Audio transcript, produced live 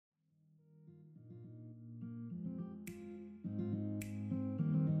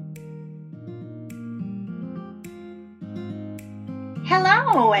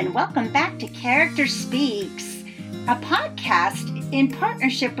Hello, and welcome back to Character Speaks, a podcast in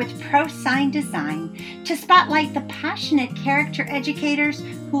partnership with ProSign Design to spotlight the passionate character educators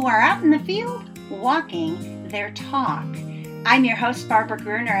who are out in the field walking their talk. I'm your host, Barbara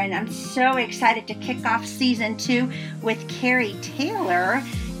Gruner, and I'm so excited to kick off season 2 with Carrie Taylor,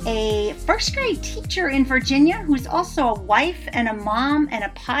 a first grade teacher in Virginia who's also a wife and a mom and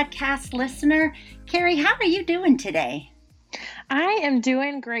a podcast listener. Carrie, how are you doing today? I am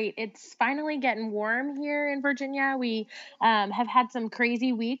doing great. It's finally getting warm here in Virginia. We have had some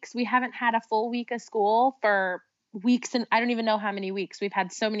crazy weeks. We haven't had a full week of school for weeks, and I don't even know how many weeks. We've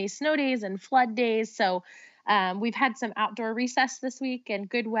had so many snow days and flood days. So we've had some outdoor recess this week and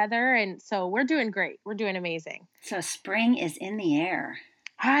good weather. And so we're doing great. We're doing amazing. So spring is in the air.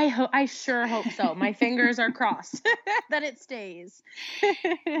 I sure hope so. My fingers are crossed that it stays.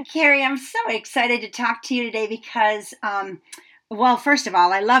 Carrie, I'm so excited to talk to you today because, well, first of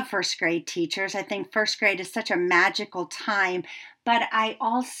all, I love first grade teachers. I think first grade is such a magical time, but I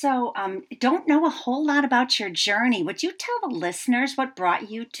also don't know a whole lot about your journey. Would you tell the listeners what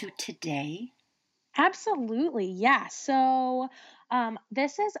brought you to today? Absolutely. Yeah. So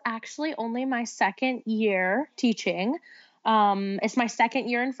this is actually only my second year teaching. It's my second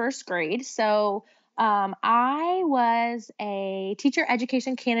year in first grade. So I was a teacher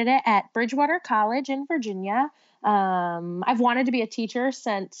education candidate at Bridgewater College in Virginia. I've wanted to be a teacher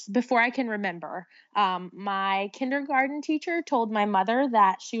since before I can remember. My kindergarten teacher told my mother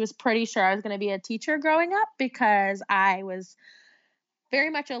that she was pretty sure I was going to be a teacher growing up because I was very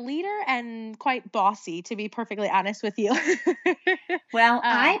much a leader and quite bossy, to be perfectly honest with you. Well, um,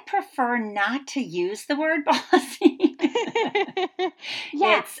 I prefer not to use the word bossy.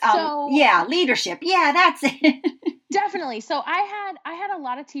 yeah. So Yeah, leadership. Yeah, that's it. definitely. So I had a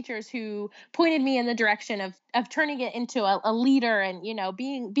lot of teachers who pointed me in the direction of turning it into a leader and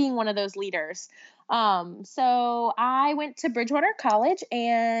being one of those leaders. So I went to Bridgewater College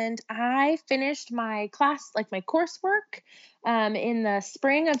and I finished my class, like my coursework, in the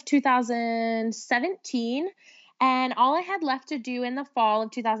spring of 2017. And all I had left to do in the fall of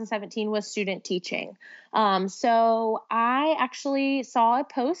 2017 was student teaching. So I actually saw a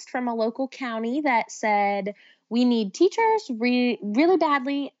post from a local county that said, we need teachers really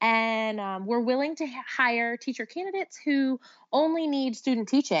badly, and we're willing to hire teacher candidates who only need student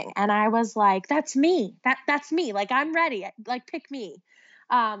teaching. And I was like, that's me. That's me. Like, I'm ready. Like, pick me.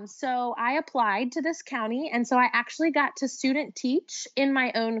 So I applied to this county, and so I actually got to student teach in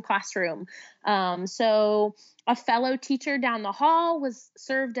my own classroom. So a fellow teacher down the hall was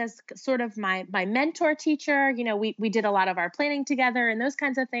served as sort of my mentor teacher. We did a lot of our planning together and those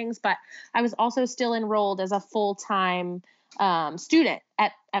kinds of things, but I was also still enrolled as a full-time student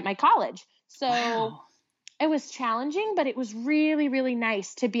at my college. So Wow. it was challenging, but it was really, really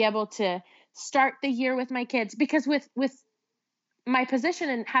nice to be able to start the year with my kids, because with my position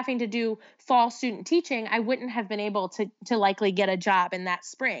and having to do fall student teaching, I wouldn't have been able to likely get a job in that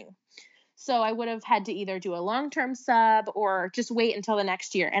spring. So I would have had to either do a long-term sub or just wait until the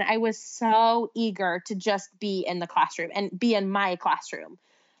next year. And I was so eager to just be in the classroom and be in my classroom.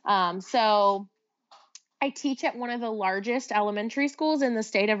 So I teach at one of the largest elementary schools in the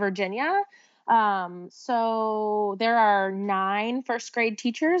state of Virginia. So there are 9 first grade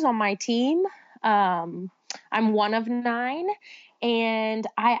teachers on my team. I'm one of 9, and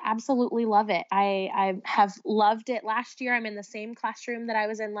I absolutely love it. I have loved it last year. I'm in the same classroom that I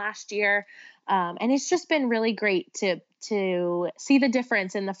was in last year. And it's just been really great to see the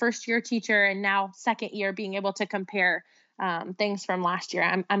difference in the first year teacher and now second year being able to compare things from last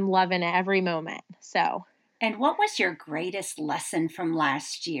year. I'm loving it every moment. So. And what was your greatest lesson from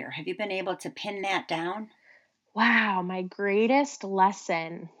last year? Have you been able to pin that down? Wow, my greatest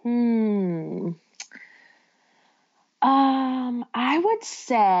lesson. I would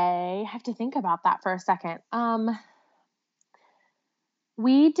say, I have to think about that for a second. I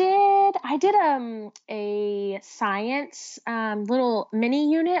did a science little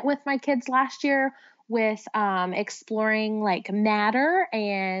mini unit with my kids last year with exploring like matter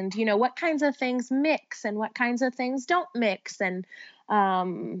and what kinds of things mix and what kinds of things don't mix and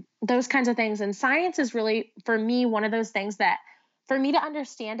those kinds of things. And science is really, for me, one of those things that for me to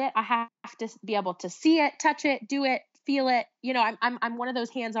understand it, I have to be able to see it, touch it, do it, feel it. I'm one of those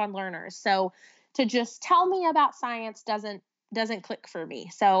hands-on learners. So to just tell me about science doesn't click for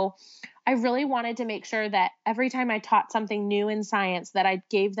me. So I really wanted to make sure that every time I taught something new in science, that I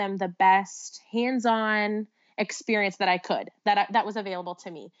gave them the best hands-on experience that I could, that was available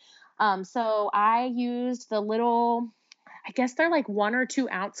to me. So I used the little, I guess they're like 1 or 2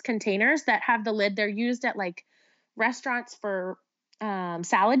 ounce containers that have the lid. They're used at like restaurants for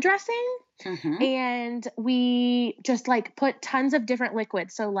salad dressing. Mm-hmm. And we just like put tons of different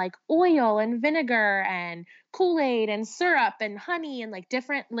liquids. So like oil and vinegar and Kool-Aid and syrup and honey and like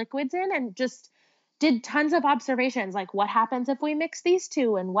different liquids in, and just did tons of observations. Like, what happens if we mix these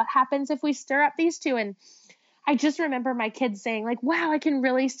two? And what happens if we stir up these two? And I just remember my kids saying like, wow, I can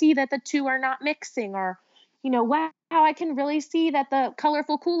really see that the two are not mixing, or, wow, I can really see that the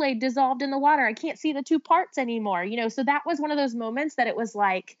colorful Kool-Aid dissolved in the water. I can't see the two parts anymore. So that was one of those moments that it was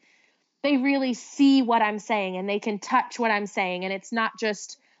like, they really see what I'm saying and they can touch what I'm saying. And it's not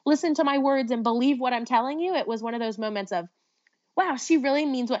just listen to my words and believe what I'm telling you. It was one of those moments of, wow, she really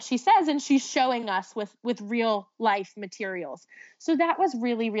means what she says, and she's showing us with real life materials. So that was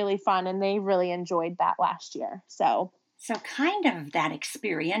really, really fun, and they really enjoyed that last year. So kind of that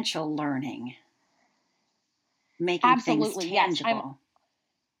experiential learning, making things absolutely, yes, tangible.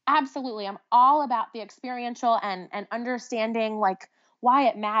 I'm all about the experiential and understanding like why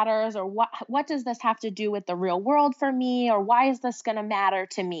it matters, or what does this have to do with the real world for me, or why is this going to matter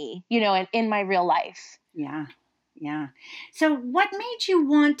to me, in my real life. Yeah. Yeah. So what made you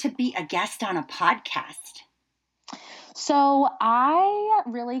want to be a guest on a podcast? So I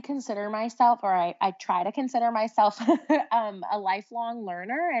really consider myself, or I try to consider myself, a lifelong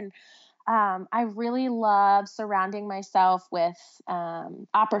learner. And I really love surrounding myself with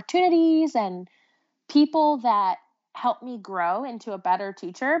opportunities and people that help me grow into a better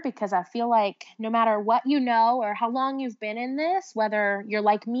teacher, because I feel like no matter what or how long you've been in this, whether you're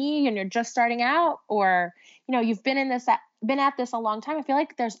like me and you're just starting out, or you've been at this a long time, I feel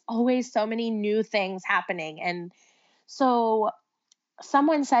like there's always so many new things happening. And so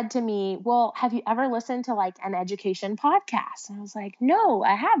someone said to me, well, have you ever listened to like an education podcast? And I was like, no,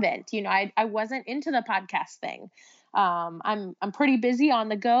 I haven't. I wasn't into the podcast thing. I'm pretty busy on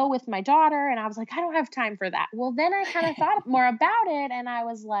the go with my daughter. And I was like, I don't have time for that. Well, then I kind of thought more about it, and I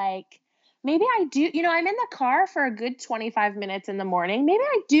was like, maybe I do. I'm in the car for a good 25 minutes in the morning. Maybe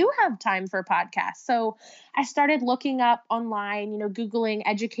I do have time for podcasts. So I started looking up online, Googling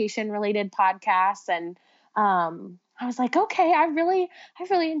education related podcasts, and I was like, okay, I really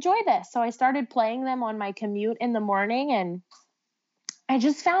enjoy this. So I started playing them on my commute in the morning, and I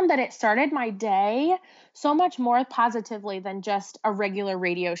just found that it started my day so much more positively than just a regular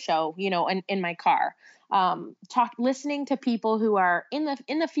radio show, in my car. Listening to people who are in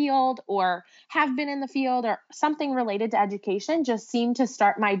the field, or have been in the field, or something related to education, just seemed to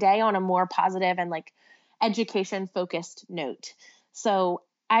start my day on a more positive and like education focused note. So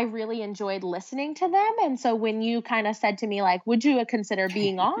I really enjoyed listening to them. And so when you kind of said to me, like, would you consider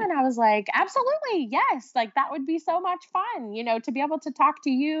being on? I was like, absolutely. Yes. Like, that would be so much fun, to be able to talk to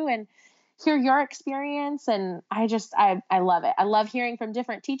you and hear your experience. And I love it. I love hearing from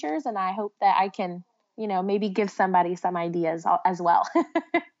different teachers, and I hope that I can, maybe give somebody some ideas as well.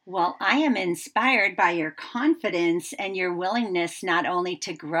 Well, I am inspired by your confidence and your willingness not only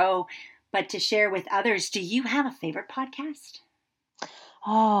to grow, but to share with others. Do you have a favorite podcast?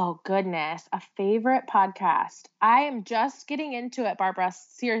 Oh, goodness. A favorite podcast. I am just getting into it, Barbara.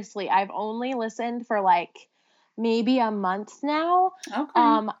 Seriously, I've only listened for like maybe a month now. Okay.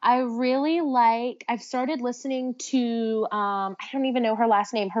 I've started listening to, I don't even know her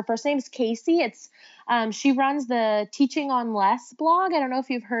last name. Her first name's Casey. She runs the Teaching on Less blog. I don't know if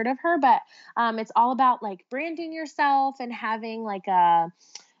you've heard of her, but it's all about like branding yourself and having like a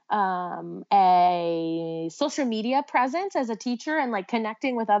social media presence as a teacher, and like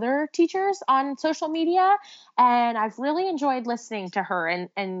connecting with other teachers on social media. And I've really enjoyed listening to her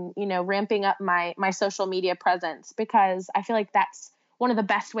and ramping up my social media presence, because I feel like that's one of the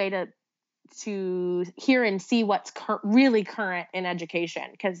best way to hear and see what's really current in education,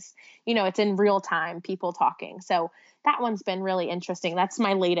 because it's in real time, people talking. So that one's been really interesting. That's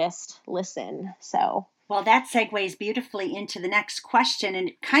my latest listen. So well, that segues beautifully into the next question, and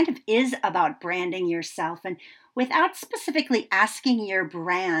it kind of is about branding yourself. And without specifically asking your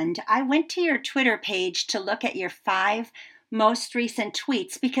brand, I went to your Twitter page to look at your 5 most recent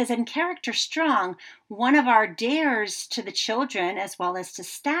tweets, because in Character Strong, one of our dares to the children as well as to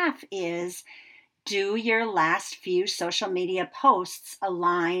staff is, do your last few social media posts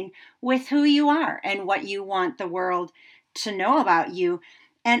align with who you are and what you want the world to know about you?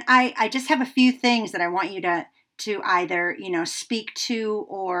 And I just have a few things that I want you to either, speak to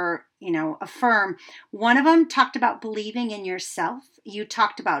or, affirm. One of them talked about believing in yourself. You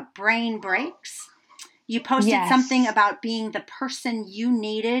talked about brain breaks. You posted something about being the person you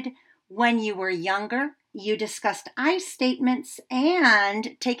needed when you were younger. You discussed I statements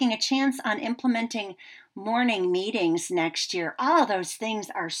and taking a chance on implementing morning meetings next year. All of those things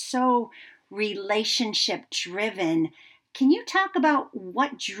are so relationship driven. Can you talk about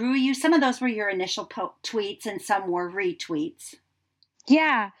what drew you? Some of those were your initial tweets and some were retweets.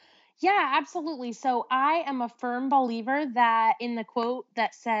 Yeah. Yeah, absolutely. So I am a firm believer that in the quote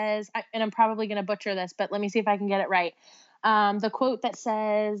that says, and I'm probably going to butcher this, but let me see if I can get it right. The quote that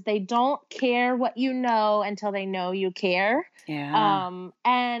says, they don't care what you know until they know you care. Yeah.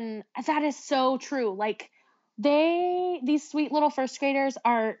 And that is so true. Like, these sweet little first graders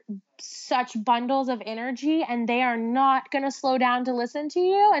are such bundles of energy, and they are not going to slow down to listen to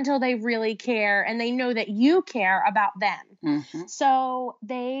you until they really care and they know that you care about them. Mm-hmm. So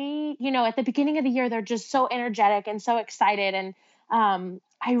they, at the beginning of the year, they're just so energetic and so excited. And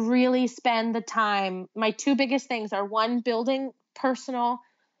I really spend the time. My two biggest things are, one, building personal,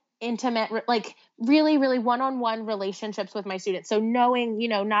 intimate, like really, really one-on-one relationships with my students. So knowing,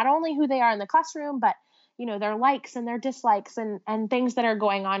 not only who they are in the classroom, but their likes and their dislikes and things that are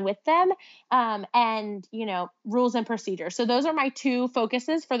going on with them, and rules and procedures. So those are my two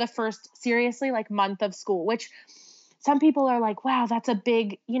focuses for the first, seriously, like, month of school, which some people are like, wow, that's a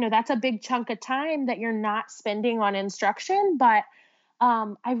big chunk of time that you're not spending on instruction. But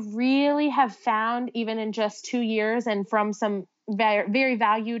I really have found, even in just 2 years and from some very, very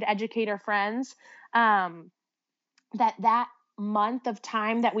valued educator friends, that month of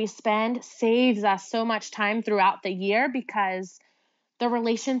time that we spend saves us so much time throughout the year, because the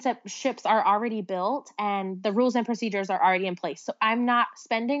relationships are already built and the rules and procedures are already in place. So I'm not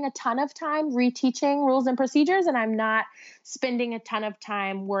spending a ton of time reteaching rules and procedures, and I'm not spending a ton of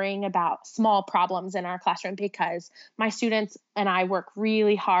time worrying about small problems in our classroom, because my students and I work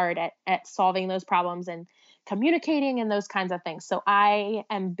really hard at solving those problems and communicating and those kinds of things. So I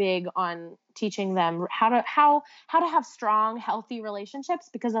am big on teaching them how to have strong, healthy relationships,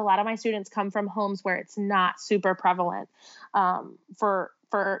 because a lot of my students come from homes where it's not super prevalent, for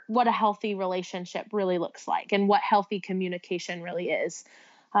what a healthy relationship really looks like and what healthy communication really is.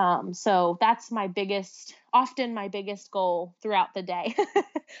 So that's often my biggest goal throughout the day.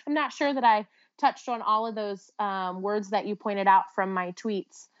 I'm not sure that I touched on all of those words that you pointed out from my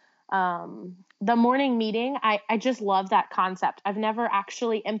tweets. The morning meeting, I just love that concept. I've never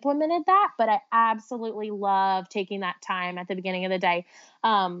actually implemented that, but I absolutely love taking that time at the beginning of the day.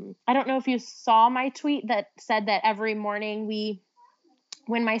 I don't know if you saw my tweet that said that every morning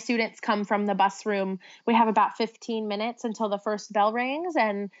when my students come from the bus room, we have about 15 minutes until the first bell rings.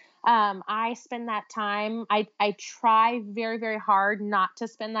 And I spend that time. I try very, very hard not to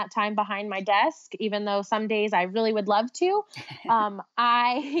spend that time behind my desk, even though some days I really would love to.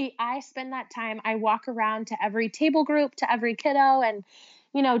 I spend that time. I walk around to every table group, to every kiddo, and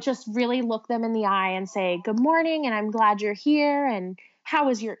just really look them in the eye and say, good morning, and I'm glad you're here, and how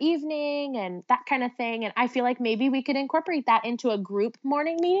was your evening, and that kind of thing. And I feel like maybe we could incorporate that into a group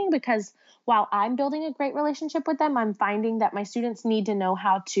morning meeting, because while I'm building a great relationship with them, I'm finding that my students need to know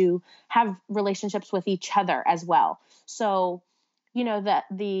how to have relationships with each other as well. So, that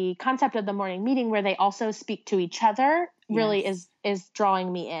the concept of the morning meeting where they also speak to each other really Yes. is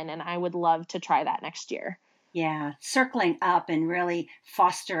drawing me in, and I would love to try that next year. Yeah, circling up and really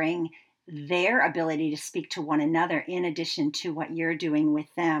fostering their ability to speak to one another in addition to what you're doing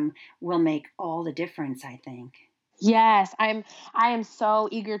with them will make all the difference, I think. Yes, I am so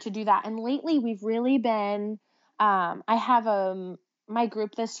eager to do that. And lately we've really been I have my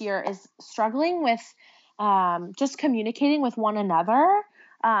group this year is struggling with just communicating with one another.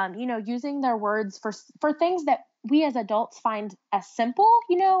 Using their words for things that we as adults find as simple,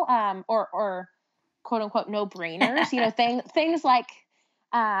 or quote unquote no brainers, things like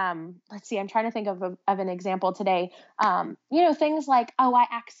let's see, I'm trying to think of an example today. Things like, oh, I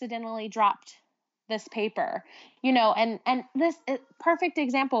accidentally dropped this paper, and this perfect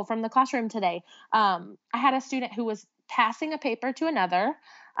example from the classroom today. I had a student who was passing a paper to another,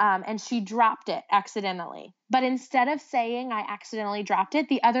 and she dropped it accidentally. But instead of saying I accidentally dropped it,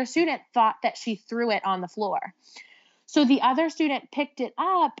 the other student thought that she threw it on the floor. So the other student picked it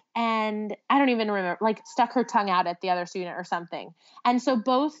up, and I don't even remember, like, stuck her tongue out at the other student or something. And so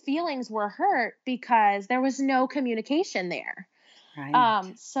both feelings were hurt because there was no communication there. Right.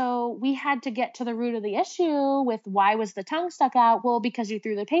 So we had to get to the root of the issue with, why was the tongue stuck out? Well, because you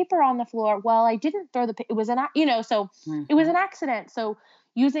threw the paper on the floor. Well, I didn't throw it was so it was Hmm. an accident. So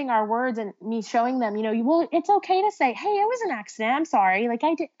using our words and me showing them, well, it's okay to say, hey, it was an accident. I'm sorry. Like,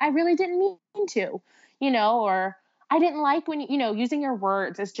 I really didn't mean to, or I didn't like when, using your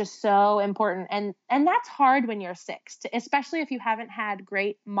words is just so important. And that's hard when you're six, especially if you haven't had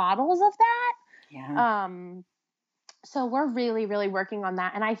great models of that. Yeah. So we're really, really working on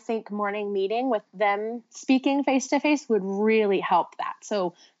that. And I think morning meeting with them speaking face to face would really help that.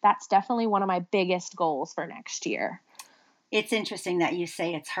 So that's definitely one of my biggest goals for next year. It's interesting that you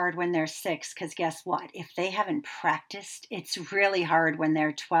say it's hard when they're 6, because guess what? If they haven't practiced, it's really hard when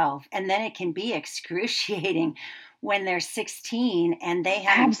they're 12. And then it can be excruciating when they're 16 and they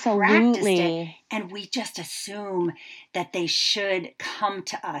haven't practiced it. Absolutely. And we just assume that they should come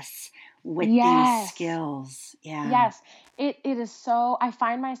to us with these Yes. skills. Yeah. Yes. It is so, I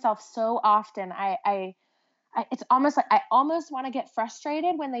find myself so often, it's almost like I almost want to get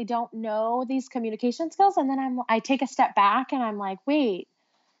frustrated when they don't know these communication skills. And then I take a step back and I'm like, wait,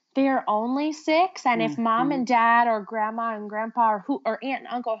 they're only 6. And if mom Mhm. and dad or grandma and grandpa or aunt and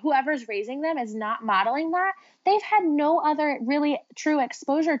uncle, whoever's raising them is not modeling that, they've had no other really true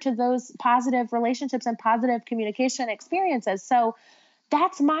exposure to those positive relationships and positive communication experiences. So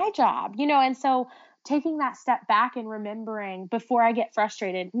that's my job, and so taking that step back and remembering before I get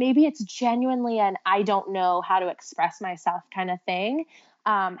frustrated, maybe it's genuinely an I don't know how to express myself kind of thing,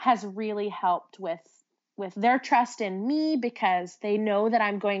 has really helped with their trust in me, because they know that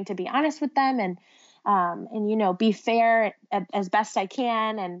I'm going to be honest with them, and be fair as best I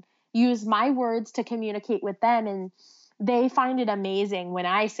can, and use my words to communicate with them. And they find it amazing when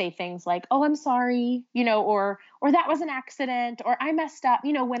I say things like, "Oh, I'm sorry," or "that was an accident," or "I messed up."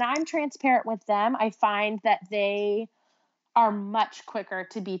 When I'm transparent with them, I find that they are much quicker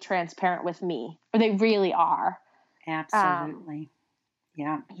to be transparent with me, or they really are. Um, Absolutely.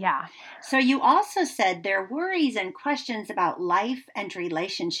 Yeah. yeah. So you also said their worries and questions about life and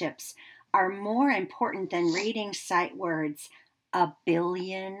relationships are more important than reading sight words 1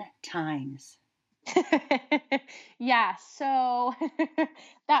 billion times. Yeah, so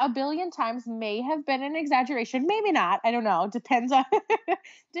that 1 billion times may have been an exaggeration, maybe not. I don't know. Depends on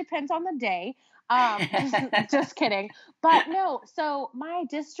depends on the day. Just kidding. But no, so my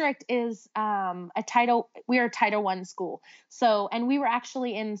district is we are a Title I school. So, and we were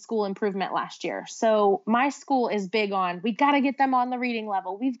actually in school improvement last year. So my school is big on, we got to get them on the reading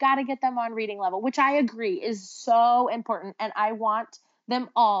level. We've got to get them on reading level, which I agree is so important, and I want them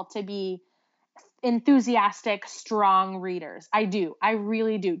all to be enthusiastic, strong readers. I do. I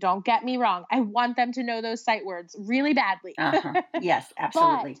really do. Don't get me wrong. I want them to know those sight words really badly. Uh-huh. Yes, but,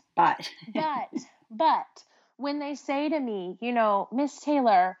 absolutely. But but, but when they say to me, "Miss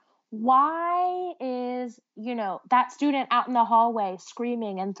Taylor, why is, that student out in the hallway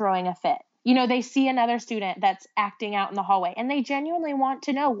screaming and throwing a fit?" They see another student that's acting out in the hallway and they genuinely want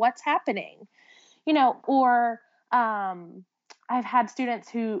to know what's happening, or I've had students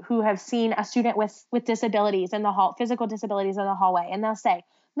who have seen a student with disabilities in the hall, physical disabilities in the hallway, and they'll say,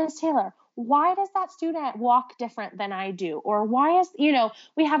 "Miss Taylor, why does that student walk different than I do?" Or why is,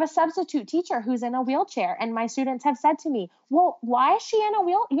 we have a substitute teacher who's in a wheelchair, and my students have said to me, "Well, why is she in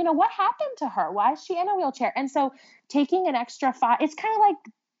a what happened to her? Why is she in a wheelchair?" And so taking an extra it's kind of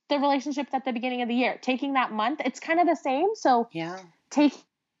like the relationships at the beginning of the year, taking that month, it's kind of the same. So yeah.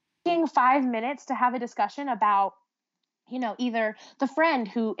 taking 5 minutes to have a discussion about, either the friend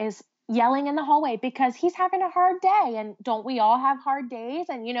who is yelling in the hallway because he's having a hard day, and don't we all have hard days,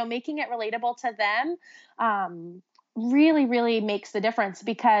 and making it relatable to them, really really makes the difference,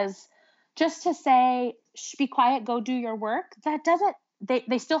 because just to say, "Shh, be quiet, go do your work," that doesn't,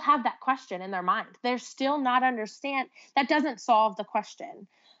 they still have that question in their mind, they're still not understand, that doesn't solve the question.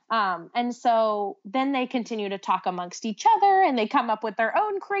 And so then they continue to talk amongst each other, and they come up with their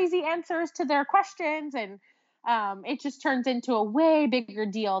own crazy answers to their questions, and it just turns into a way bigger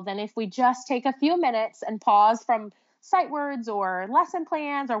deal than if we just take a few minutes and pause from sight words or lesson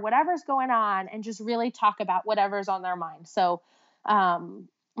plans or whatever's going on, and just really talk about whatever's on their mind. So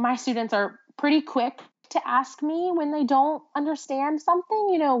my students are pretty quick to ask me when they don't understand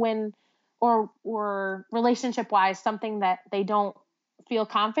something, when, or relationship wise, something that they don't feel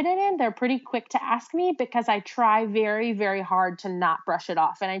confident in. They're pretty quick to ask me, because I try very very hard to not brush it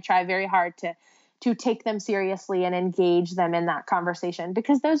off, and I try very hard to take them seriously and engage them in that conversation,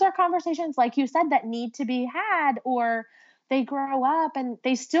 because those are conversations, like you said, that need to be had, or they grow up and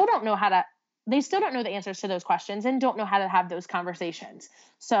they still don't know the answers to those questions and don't know how to have those conversations.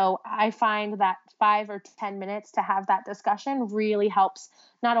 So I find that 5 or 10 minutes to have that discussion really helps,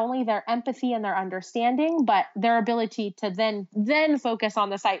 not only their empathy and their understanding, but their ability to then focus on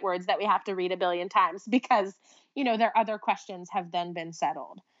the sight words that we have to read 1 billion times, because their other questions have then been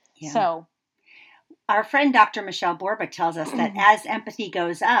settled. Yeah. So Our friend Dr. Michelle Borba tells us that as empathy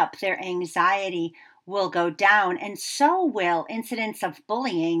goes up, their anxiety will go down, and so will incidents of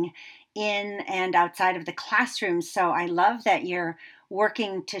bullying in and outside of the classroom. So I love that you're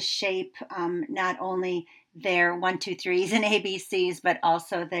working to shape not only their one, two, threes and ABCs, but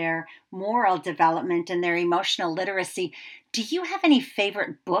also their moral development and their emotional literacy. Do you have any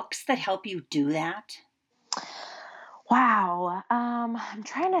favorite books that help you do that? Wow. I'm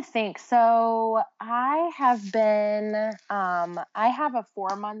trying to think. So I have a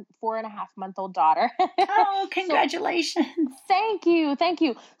 4.5 month old daughter. Oh, So congratulations. thank you. Thank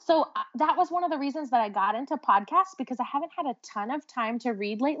you. So that was one of the reasons that I got into podcasts because I haven't had a ton of time to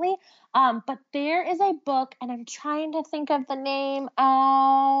read lately. But there is a book, and I'm trying to think of the name.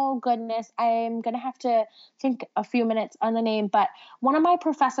 Oh, goodness. I'm going to have to think a few minutes on the name. But one of my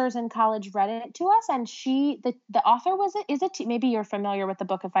professors in college read it to us, and the author maybe you're familiar with the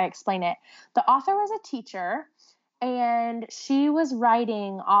book if I explain it. The author was a teacher, and she was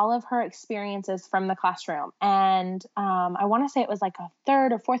writing all of her experiences from the classroom. And I want to say it was like a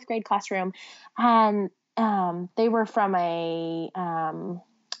third or fourth grade classroom, and they were from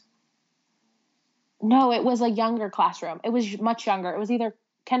no, it was a younger classroom. It was much younger. It was either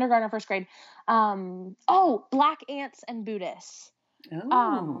kindergarten or first grade. Black Ants and Buddhists.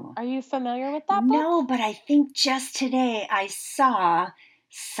 Oh, Are you familiar with that book? no, but I think just today I saw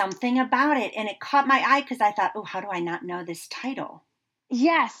something about it and it caught my eye because I thought, oh, how do I not know this title?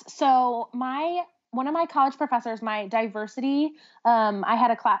 Yes. So my one of my college professors, my diversity, I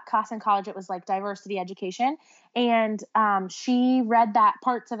had a class in college. It was like diversity education, and she read that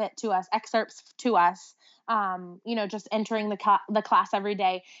parts of it to us, excerpts to us. Just entering the class every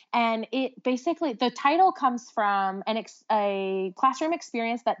day, and it basically the title comes from a classroom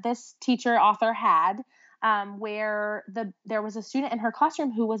experience that this teacher author had, where there was a student in her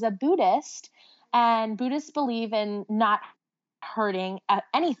classroom who was a Buddhist, and Buddhists believe in not hurting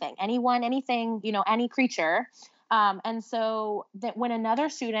anything, anyone, anything, any creature. And so that when another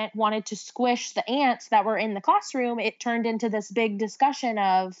student wanted to squish the ants that were in the classroom, it turned into this big discussion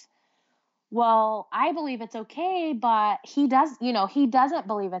of, well, I believe it's okay, but he doesn't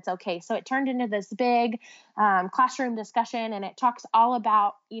believe it's okay. So it turned into this big classroom discussion, and it talks all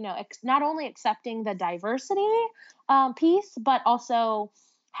about, not only accepting the diversity piece, but also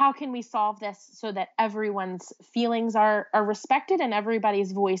how can we solve this so that everyone's feelings are respected and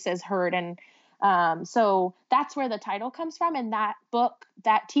everybody's voice is heard. And so that's where the title comes from. And that book,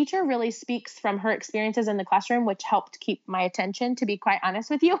 that teacher really speaks from her experiences in the classroom, which helped keep my attention, to be quite honest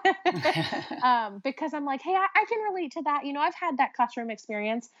with you. Because I'm like, hey, I can relate to that. I've had that classroom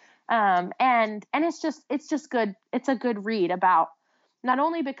experience. And it's just good. It's a good read about not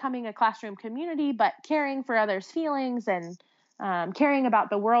only becoming a classroom community, but caring for others' feelings and caring about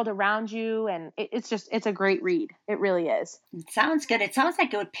the world around you. And it's a great read. It really is. It sounds good. It sounds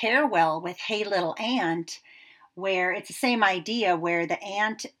like it would pair well with Hey Little Ant, where it's the same idea where the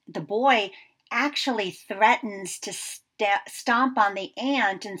boy actually threatens to stomp on the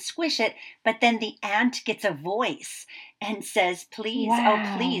ant and squish it, but then the ant gets a voice and says, please,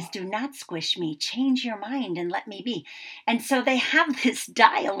 oh, please Wow. do not squish me. Change your mind and let me be. And so they have this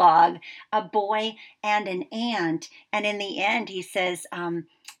dialogue, a boy and an ant. And in the end, he says,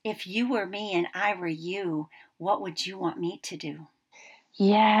 if you were me and I were you, what would you want me to do?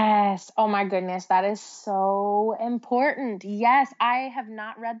 Yes. Oh my goodness. That is so important. Yes. I have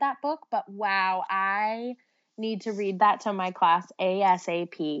not read that book, but wow, I need to read that to my class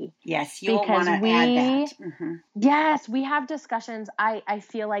ASAP Yes, you'll want because to add that. Mm-hmm. yes, we have discussions. I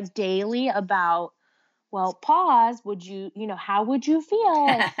feel like daily about, well, pause. How would you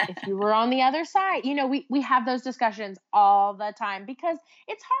feel if you were on the other side? We have those discussions all the time because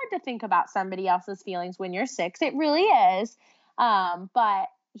it's hard to think about somebody else's feelings when you're 6. It really is. But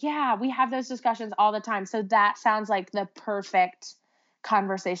yeah, we have those discussions all the time. So that sounds like the perfect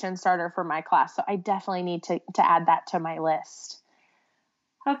conversation starter for my class. So I definitely need to add that to my list.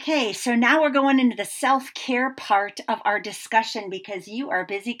 Okay, so now we're going into the self care part of our discussion because you are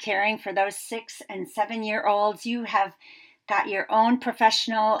busy caring for those 6 and 7 year olds. You have got your own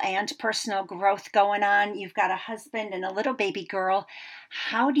professional and personal growth going on. You've got a husband and a little baby girl.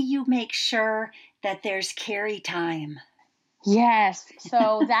 How do you make sure that there's carry time? Yes.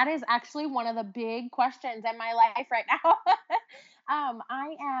 So that is actually one of the big questions in my life right now.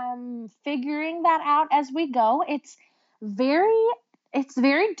 I am figuring that out as we go. Very it's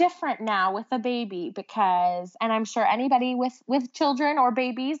very different now with a baby because, and I'm sure anybody with children or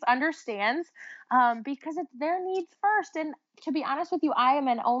babies understands, because it's their needs first. And to be honest with you, I am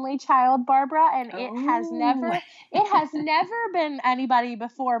an only child, Barbara, and Oh, it has never been anybody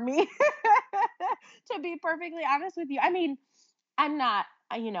before me. To be perfectly honest with you, I mean, I'm not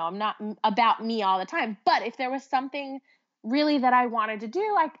about me all the time, but if there was something really that I wanted to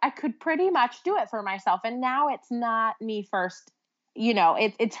do, I could pretty much do it for myself. And now it's not me first,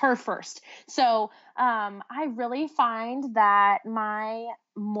 it's her first. So I really find that my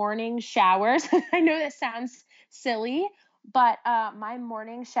morning showers, I know that sounds silly, But my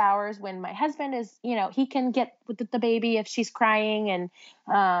morning showers, when my husband is, he can get with the baby if she's crying, and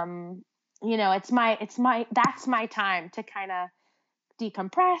that's my time to kind of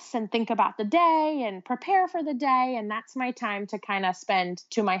decompress and think about the day and prepare for the day. And that's my time to kind of spend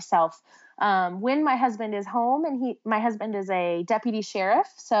to myself. When my husband is home, and my husband is a deputy sheriff,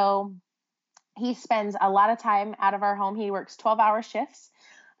 so he spends a lot of time out of our home. He works 12-hour shifts.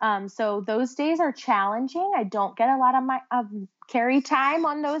 So those days are challenging. I don't get a lot of my carry time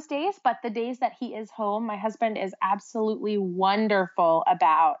on those days, but the days that he is home, my husband is absolutely wonderful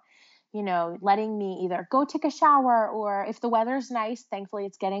about, letting me either go take a shower, or if the weather's nice, thankfully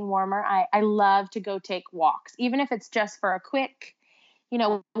it's getting warmer. I love to go take walks, even if it's just for a quick,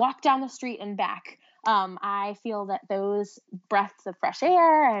 walk down the street and back. I feel that those breaths of fresh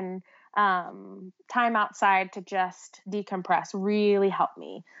air and time outside to just decompress really help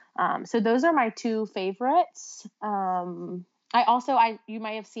me. So those are my two favorites. You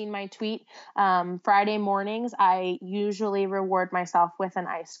might have seen my tweet. Friday mornings, I usually reward myself with an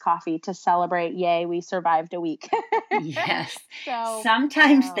iced coffee to celebrate. Yay, we survived a week. Yes. So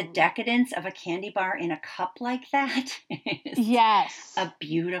sometimes the decadence of a candy bar in a cup like that is yes, a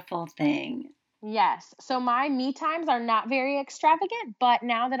beautiful thing. Yes. So my me times are not very extravagant, but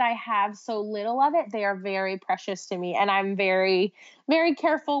now that I have so little of it, they are very precious to me, and I'm very, very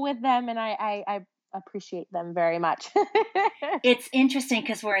careful with them, and I appreciate them very much. It's interesting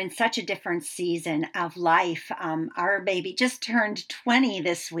because we're in such a different season of life. Our baby just turned 20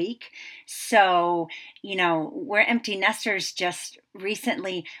 this week. So, we're empty nesters just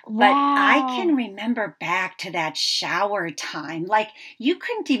recently. But I can Wow. remember back to that shower time. Like, you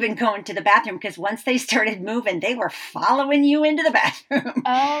couldn't even go into the bathroom because once they started moving, they were following you into the bathroom.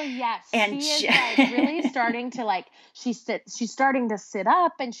 Oh yes, And she is really starting to she's starting to sit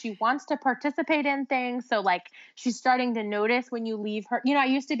up, and she wants to participate in things. So she's starting to notice when you leave her. I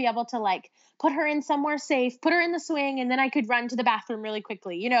used to be able to put her in somewhere safe, put her in the swing, and then I could run to the bathroom really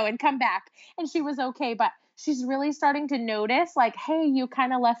quickly, and come back, and she was okay. But she's really starting to notice hey, you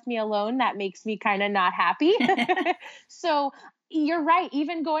kind of left me alone. That makes me kind of not happy. So you're right.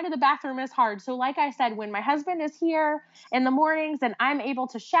 Even going to the bathroom is hard. So like I said, when my husband is here in the mornings and I'm able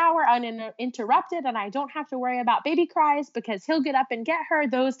to shower uninterrupted and I don't have to worry about baby cries because he'll get up and get her,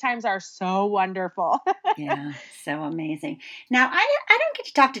 those times are so wonderful. Yeah, so amazing. Now, I don't get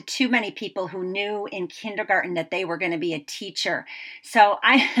to talk to too many people who knew in kindergarten that they were going to be a teacher. So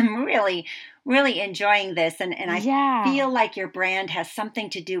I am really, really enjoying this. And I Yeah. feel like your brand has something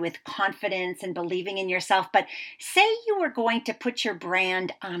to do with confidence and believing in yourself. But say you were going to put your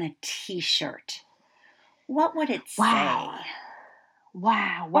brand on a t-shirt, what would it Wow. say?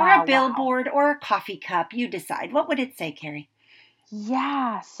 Wow. Or a Wow. Wow. billboard or a coffee cup, you decide. What would it say, Carrie?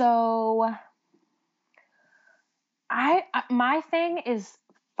 Yeah. So my thing is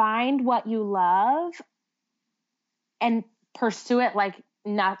find what you love and pursue it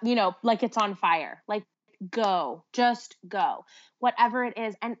not, like it's on fire. Just go. Whatever it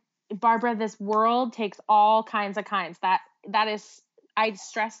is. And Barbara, this world takes all kinds of kinds. That is, I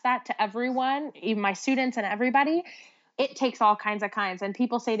stress that to everyone, even my students and everybody. It takes all kinds of kinds. And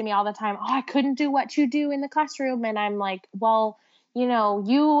people say to me all the time, "Oh, I couldn't do what you do in the classroom." And I'm like, well,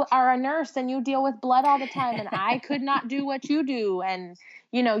 you are a nurse and you deal with blood all the time, and I could not do what you do. And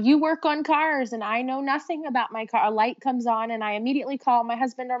you work on cars and I know nothing about my car. A light comes on and I immediately call my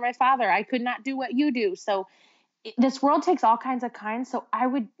husband or my father. I could not do what you do. So this world takes all kinds of kinds. So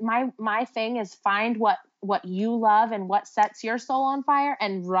my thing is find what you love and what sets your soul on fire,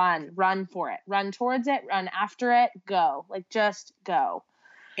 and run for it, run towards it, run after it, go, just go.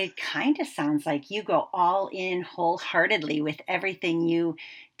 It kind of sounds like you go all in wholeheartedly with everything you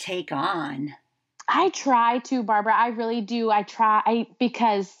take on. I try to, Barbara. I really do.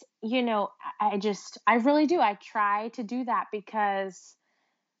 Because, I really do. I try to do that because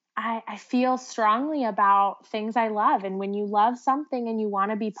I feel strongly about things I love. And when you love something and you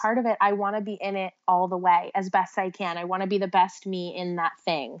want to be part of it, I want to be in it all the way as best I can. I want to be the best me in that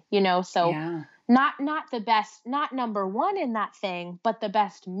thing, so Yeah. not the best, not number one in that thing, but the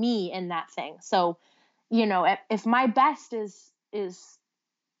best me in that thing. So, if my best is,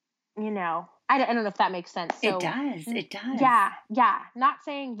 I don't know if that makes sense. It So does. It does. yeah, yeah. Not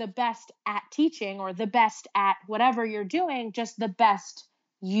saying the best at teaching or the best at whatever you're doing, just the best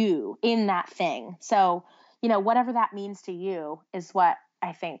you in that thing. So, whatever that means to you is what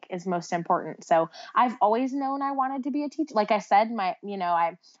I think is most important. So I've always known I wanted to be a teacher. Like I said,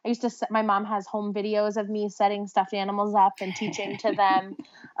 I used to my mom has home videos of me setting stuffed animals up and teaching to them.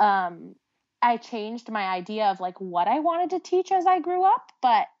 I changed my idea of what I wanted to teach as I grew up,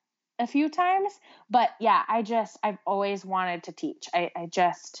 but a few times, but yeah, I've always wanted to teach.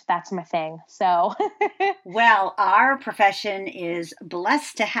 That's my thing. So Well, our profession is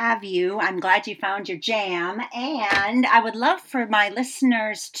blessed to have you. I'm glad you found your jam. And I would love for my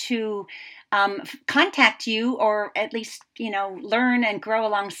listeners to contact you, or at least, learn and grow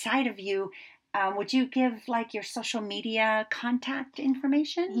alongside of you. Would you give like your social media contact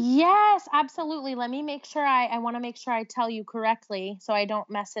information? yes, absolutely. Let me make sure I want to make sure I tell you correctly so I don't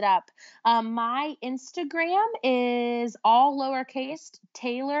mess it up. My Instagram is all lowercase,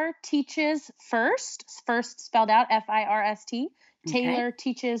 Taylor Teaches First, first spelled out First, Okay. Taylor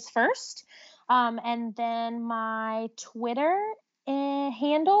Teaches First. And then my Twitter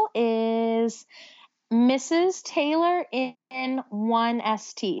handle is Mrs. Taylor in one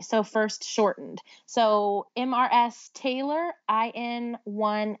ST. So first shortened. So MRS Taylor in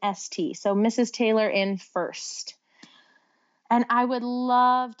one ST. So Mrs. Taylor in first. And I would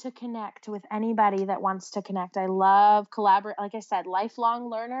love to connect with anybody that wants to connect. I love collaborate. Like I said, lifelong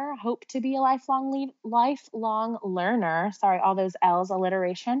learner, hope to be a lifelong learner. Sorry, all those L's,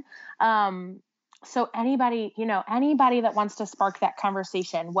 alliteration. So anybody that wants to spark that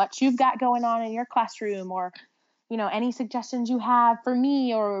conversation, what you've got going on in your classroom, or, any suggestions you have for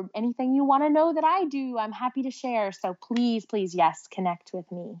me, or anything you want to know that I do, I'm happy to share. So please, yes, connect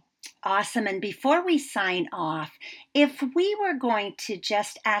with me. Awesome. And before we sign off, if we were going to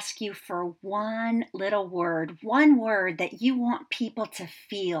just ask you for one word that you want people to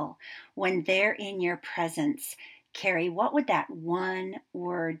feel when they're in your presence, Carrie, what would that one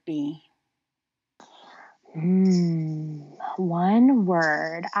word be? One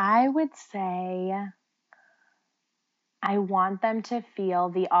word. I would say I want them to feel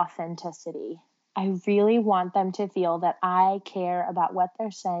the authenticity. I really want them to feel that I care about what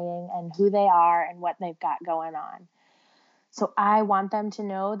they're saying and who they are and what they've got going on. So I want them to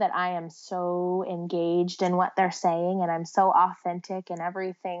know that I am so engaged in what they're saying, and I'm so authentic in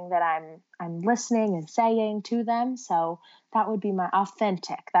everything that I'm listening and saying to them. So that would be my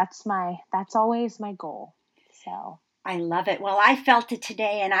authentic. That's always my goal. So I love it. Well, I felt it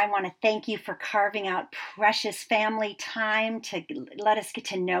today, and I want to thank you for carving out precious family time to let us get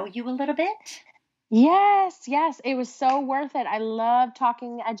to know you a little bit. yes, it was so worth it. I love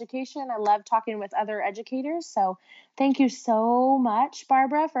talking education. I love talking with other educators. So thank you so much,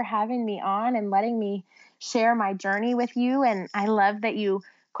 Barbara, for having me on and letting me share my journey with you. And I love that you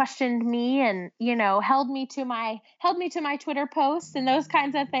questioned me and, held me to my Twitter posts and those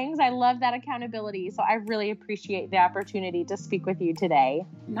kinds of things. I love that accountability. So I really appreciate the opportunity to speak with you today.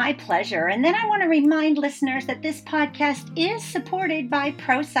 My pleasure. And then I want to remind listeners that this podcast is supported by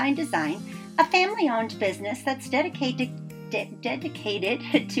ProSign Design, a family-owned business that's dedicated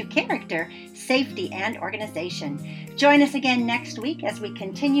to character, safety, and organization. Join us again next week as we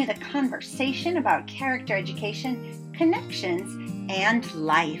continue the conversation about character education, connections, and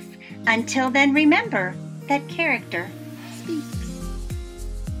life. Until then, remember that character speaks.